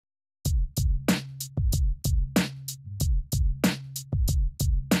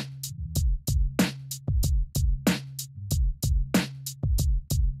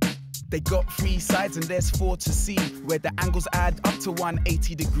They got 3 sides and there's 4 to see, where the angles add up to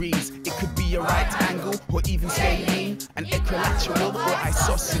 180 degrees. It could be a right angle, or even scalene, an equilateral, or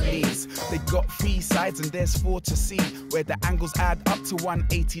isosceles. They got 3 sides and there's 4 to see, where the angles add up to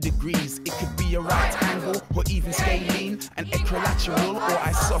 180 degrees. It could be a right angle, or even scalene, an equilateral, or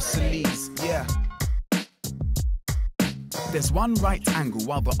isosceles. Yeah. There's one right angle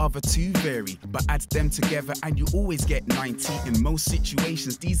while the other 2 vary, but add them together and you always get 90. In most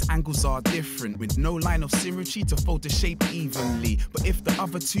situations these angles are different, with no line of symmetry to fold the shape evenly. But if the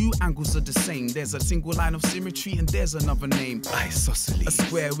other 2 angles are the same, there's a single line of symmetry and there's another name, isosceles. A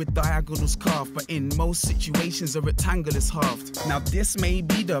square with diagonals carved, but in most situations a rectangle is halved. Now this may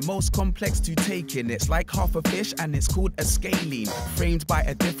be the most complex to take in. It's like half a fish and it's called a scalene, framed by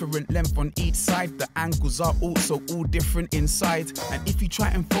a different length on each side. The angles are also all different inside, and if you try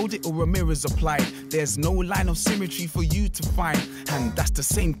and fold it or a mirror's applied, there's no line of symmetry for you to find. And that's the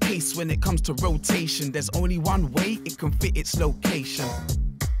same case when it comes to rotation. There's only one way it can fit its location.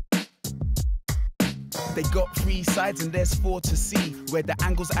 They got 3 sides and there's 4 to see, where the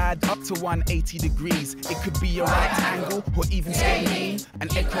angles add up to 180 degrees. It could be a right angle, or even scalene, an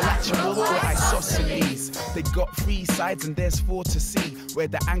equilateral, or isosceles. They got 3 sides and there's 4 to see, where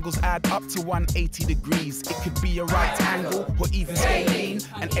the angles add up to 180 degrees. It could be a right angle, or even scalene,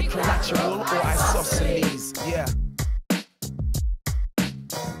 an equilateral, or isosceles. Yeah.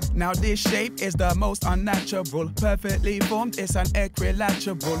 Now this shape is the most unnatural, perfectly formed, it's an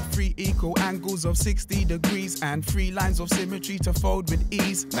equilateral. 3 equal angles of 60 degrees and 3 lines of symmetry to fold with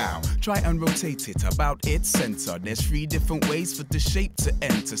ease. Now try and rotate it about its center. There's 3 different ways for the shape to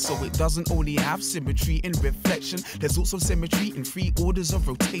enter, so it doesn't only have symmetry in reflection, there's also symmetry in 3 orders of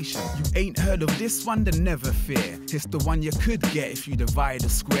rotation. You ain't heard of this one, then never fear, it's the one you could get if you divide a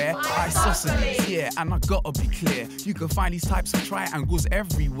square. Isosceles, yeah, and I gotta be clear, you can find these types of triangles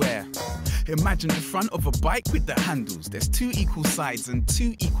everywhere. Imagine the front of a bike with the handles. There's 2 equal sides and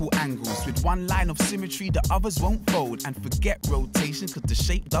 2 equal angles, with 1 line of symmetry the others won't fold. And forget rotation cause the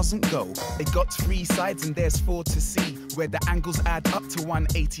shape doesn't go. It got 3 sides and there's 4 to see, where the angles add up to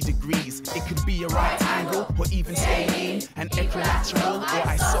 180 degrees. It could be a right angle, or even scalene, an equilateral, or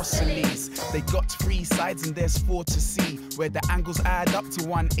isosceles. They got 3 sides and there's 4 to see, where the angles add up to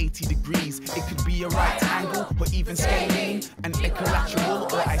 180 degrees. It could be a right angle, or even scalene, an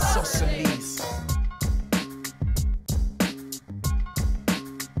equilateral, or isosceles.